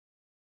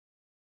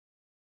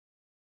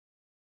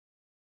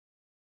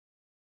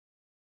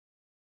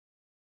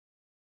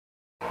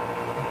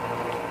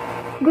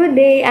Good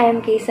day, I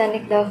am Kaysa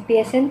of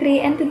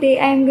PSN3 and today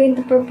I am going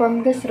to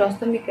perform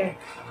gastrostomy care.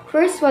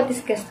 First, what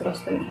is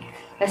gastrostomy?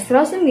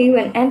 Gastrostomy,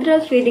 when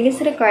enteral feeding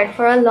is required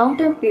for a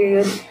long-term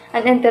period,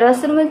 an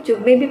enterostomal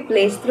tube may be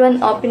placed through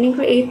an opening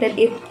created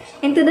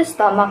into the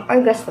stomach or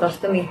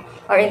gastrostomy,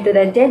 or into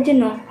the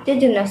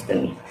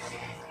jejunostomy.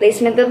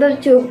 Placement of the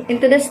tube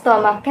into the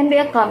stomach can be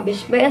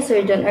accomplished by a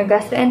surgeon or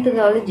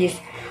gastroenterologist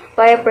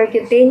via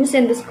percutaneous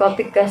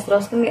endoscopic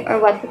gastrostomy or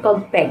what we call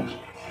PEG.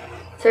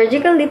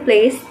 Surgically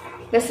placed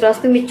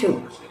gastrostomy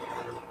tube.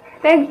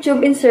 PEG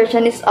tube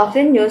insertion is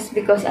often used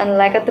because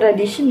unlike a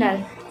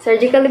traditional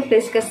surgically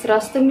placed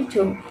gastrostomy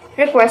tube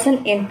requires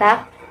an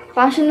intact,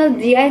 functional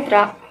GI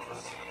tract,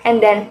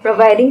 and then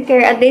providing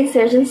care at the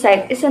insertion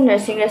site is a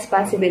nursing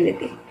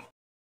responsibility.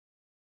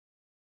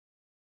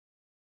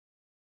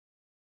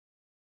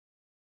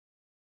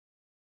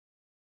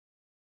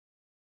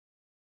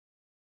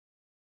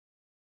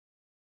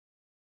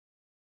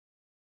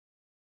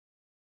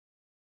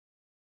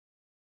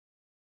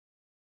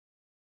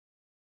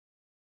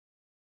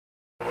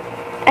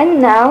 And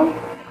now,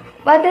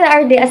 what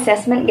are the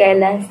assessment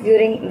guidelines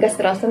during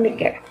gastrostomy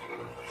care?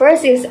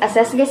 First is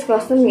assess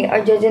gastrostomy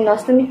or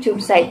jejunostomy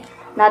tube site,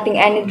 noting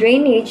any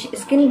drainage,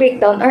 skin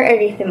breakdown, or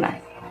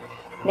erythema.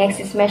 Next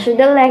is measure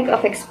the length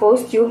of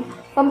exposed tube,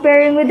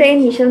 comparing with the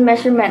initial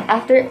measurement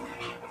after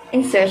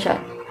insertion.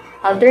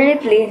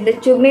 Alternately, the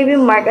tube may be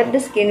marked at the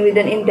skin with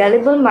an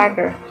indelible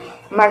marker.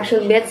 Mark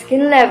should be at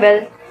skin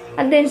level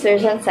at the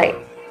insertion site.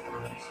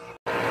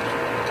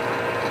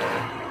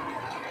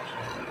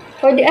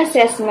 For the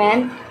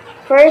assessment,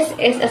 first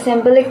is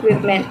assemble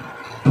equipment.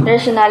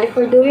 The rationale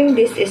for doing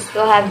this is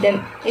to have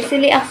them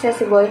easily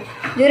accessible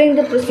during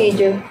the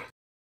procedure.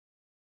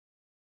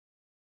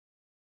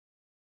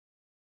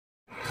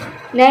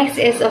 Next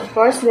is, of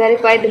course,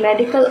 verify the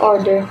medical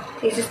order.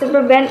 This is to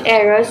prevent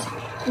errors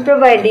in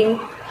providing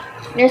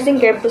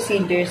nursing care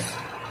procedures.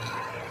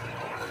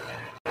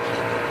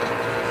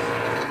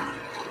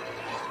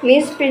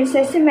 Miss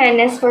Princess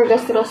Jimenez for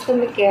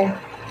gastrostomy care.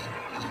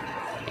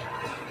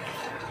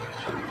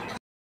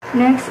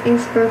 Next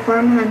is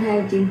perform hand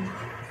hygiene.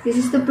 This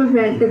is to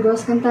prevent the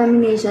gross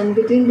contamination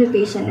between the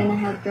patient and a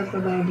healthcare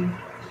provider.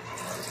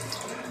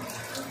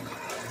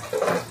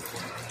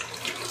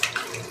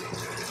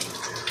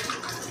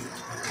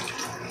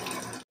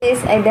 Please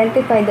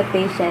identify the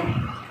patient.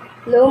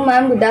 Hello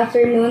ma'am, good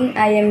afternoon.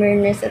 I am your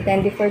nurse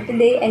attendee for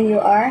today and you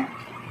are?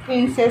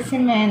 Princess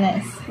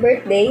Jimenez.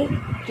 Birthday?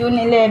 June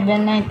 11,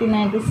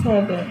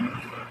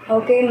 1997.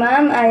 Okay,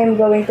 ma'am, I am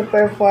going to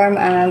perform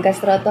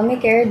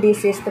gastrostomy care.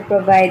 This is to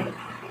provide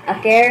a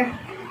care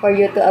for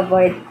you to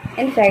avoid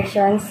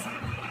infections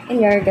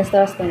in your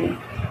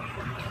gastrostomy.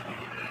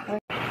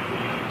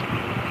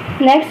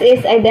 Next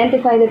is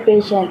identify the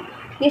patient.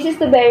 This is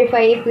to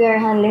verify if we are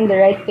handling the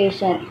right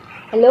patient.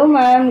 Hello,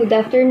 ma'am. Good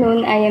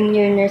afternoon. I am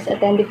your nurse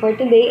attendee for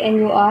today and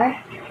you are?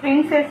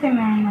 Princess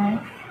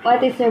Jimenez.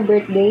 What is your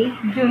birthday?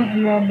 June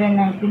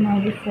 11,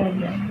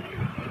 1997.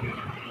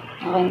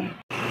 Okay.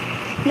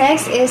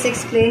 Next is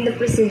explain the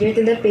procedure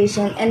to the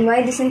patient and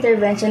why this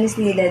intervention is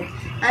needed.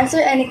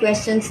 Answer any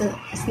questions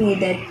as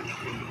needed.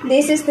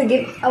 This is to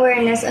give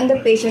awareness on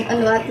the patient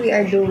on what we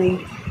are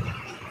doing.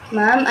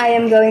 Ma'am, I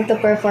am going to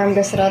perform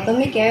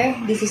gastrostomy care.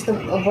 This is to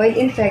avoid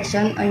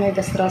infection on your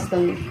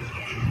gastrostomy.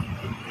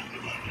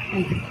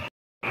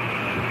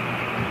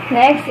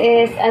 Next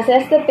is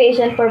assess the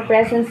patient for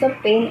presence of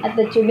pain at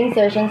the tube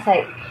insertion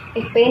site.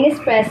 If pain is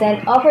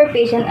present, offer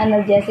patient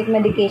analgesic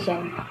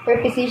medication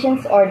per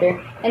physician's order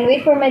and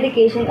wait for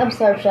medication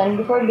absorption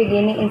before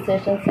beginning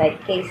insertion site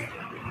case.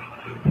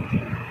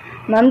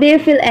 Ma'am, do you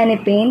feel any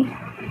pain?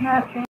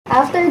 Nothing.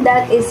 After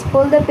that is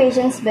pull the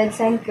patient's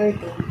bedside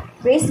curtain.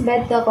 Raise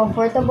bed to a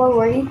comfortable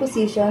working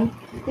position,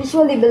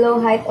 usually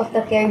below height of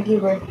the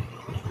caregiver.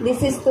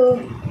 This is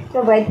to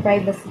provide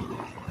privacy.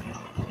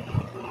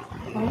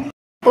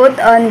 Put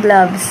on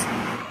gloves.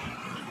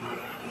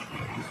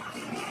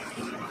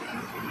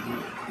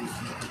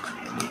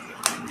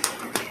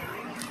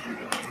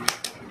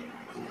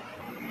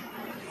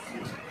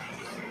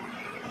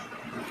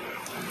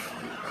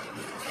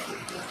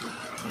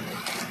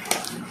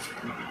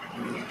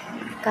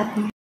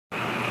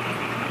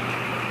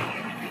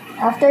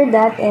 After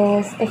that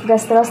is, if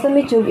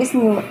gastrostomy tube is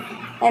new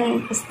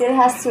and still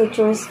has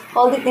sutures,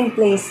 hold it in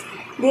place.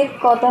 Dip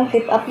cotton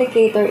tip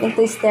applicator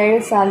into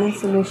sterile saline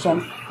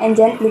solution and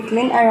gently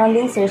clean around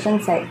the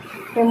insertion site,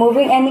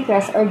 removing any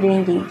cracks or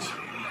drainage.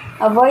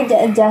 Avoid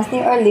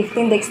adjusting or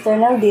lifting the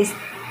external disc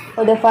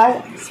or the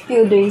fast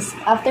pudries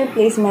after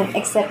placement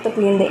except to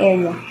clean the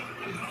area.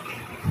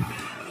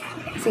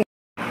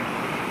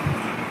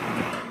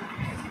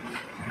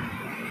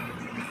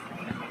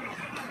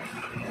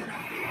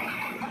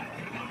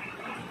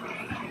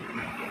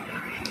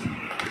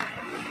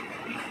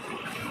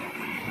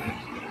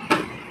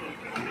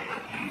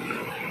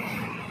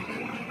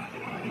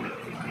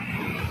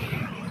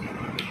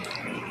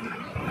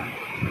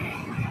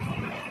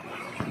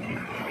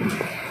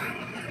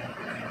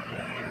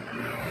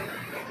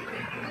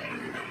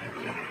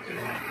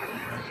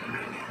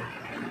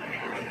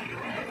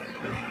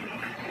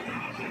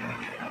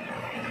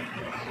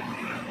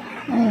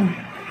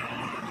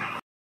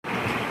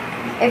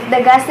 If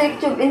the gastric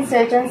tube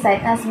insertion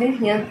site has been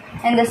healed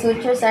and the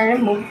sutures are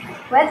removed,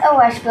 wet a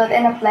washcloth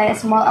and apply a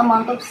small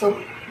amount of soap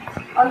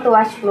onto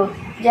washcloth.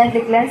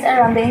 Gently cleanse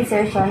around the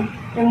insertion,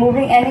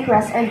 removing any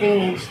crust or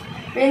drainage.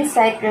 Rinse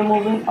site,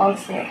 removing all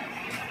sweat.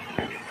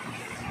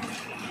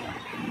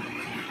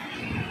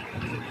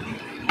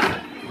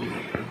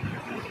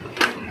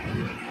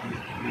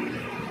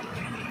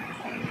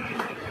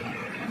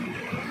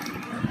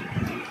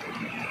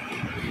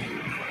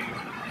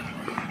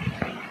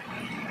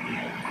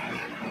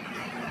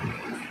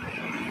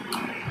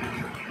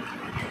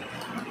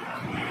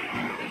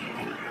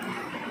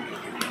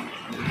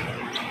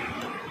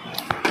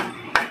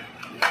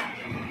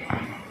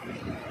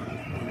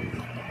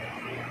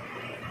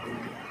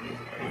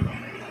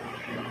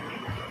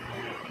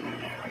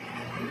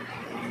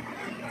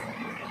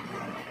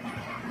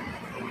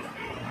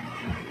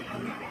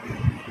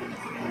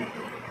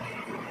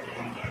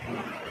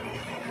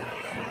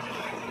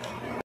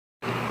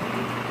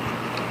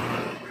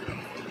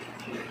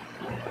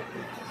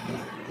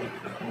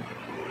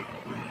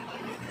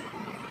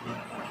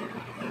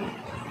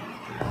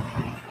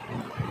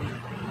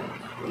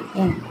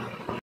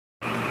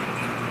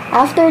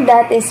 After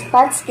that is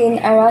pat skin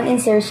around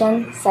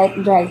insertion site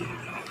dry.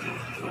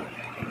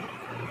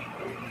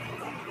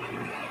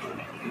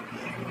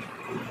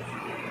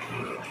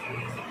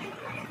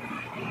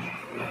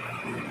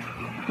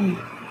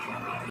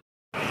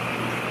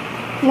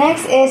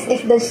 Next is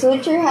if the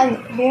suture has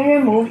been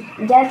removed,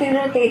 gently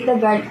rotate the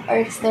guard or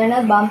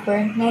external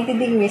bumper 90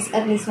 degrees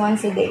at least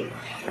once a day.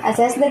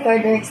 Assess the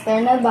guard or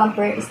external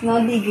bumper is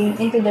not digging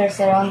into the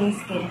surrounding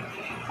skin.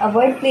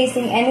 Avoid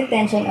placing any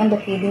tension on the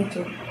feeding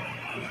tube.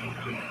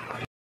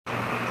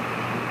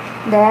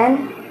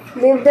 Then,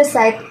 leave the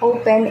site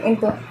open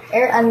into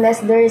air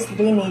unless there is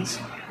drainage.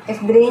 If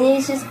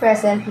drainage is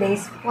present,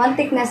 place 1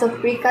 thickness of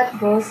pre-cut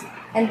gauze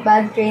and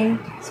pad drain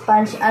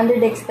sponge under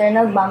the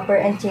external bumper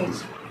and change,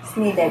 as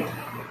needed.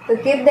 To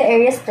keep the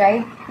areas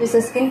dry, use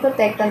a skin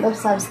protectant of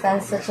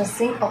substance such as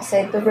zinc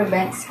oxide to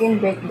prevent skin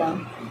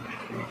breakdown.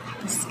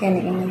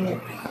 Scanning in a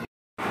minute.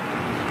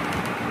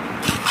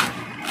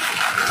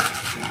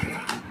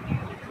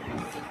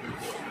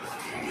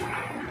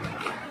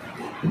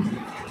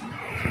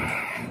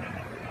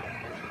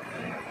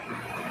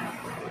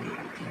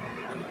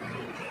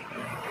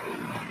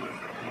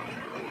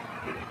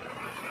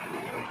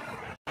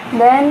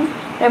 Then,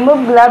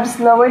 remove gloves,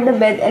 lower the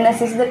bed, and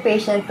assist the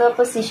patient to a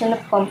position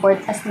of comfort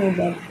as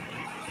needed.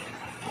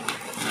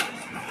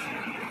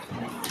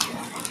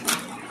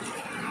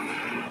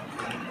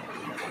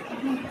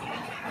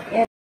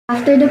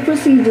 After the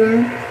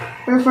procedure,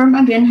 perform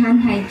again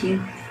hand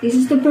hygiene. This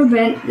is to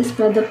prevent the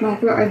spread of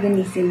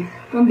microorganisms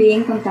from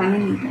being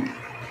contaminated.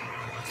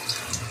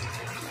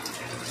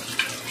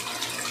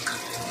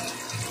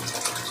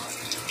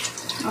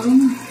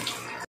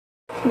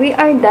 We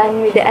are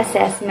done with the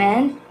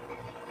assessment,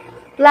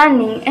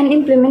 planning, and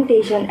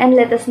implementation, and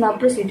let us now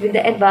proceed with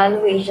the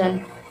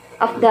evaluation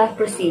of the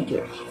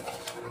procedure.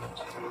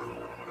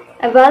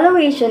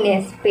 Evaluation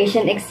is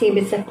patient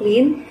exhibits a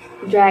clean,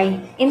 dry,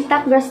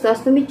 intact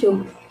gastrostomy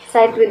tube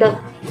site without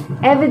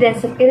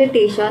evidence of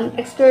irritation,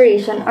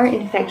 excoriation, or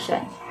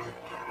infection.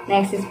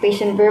 Next is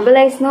patient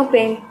verbalized no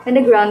pain when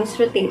the ground is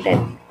rotated.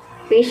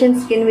 Patient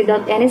skin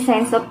without any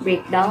signs of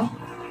breakdown.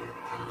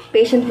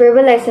 Patient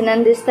verbalized an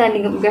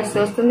understanding of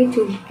gastrostomy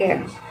tube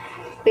care.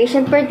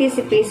 Patient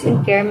participates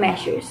in care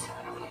measures.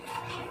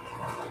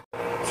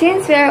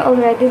 Since we are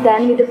already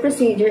done with the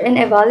procedure and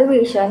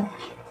evaluation,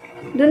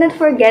 do not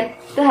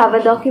forget to have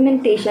a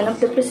documentation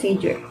of the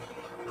procedure.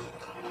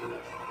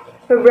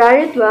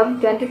 February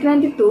 12,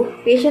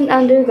 2022, patient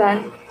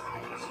undergone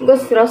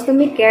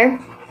gastrostomy care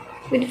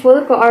with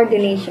full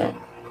coordination.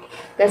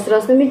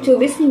 Gastrostomy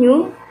tube is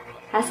new,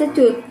 has a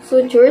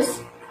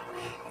sutures,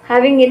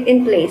 having it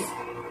in place.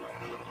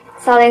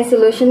 Saline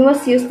solution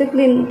was used to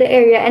clean the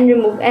area and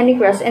remove any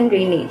crust and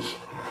drainage.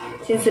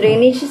 Since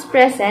drainage is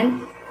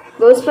present,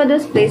 gauze pad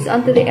was placed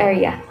onto the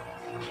area.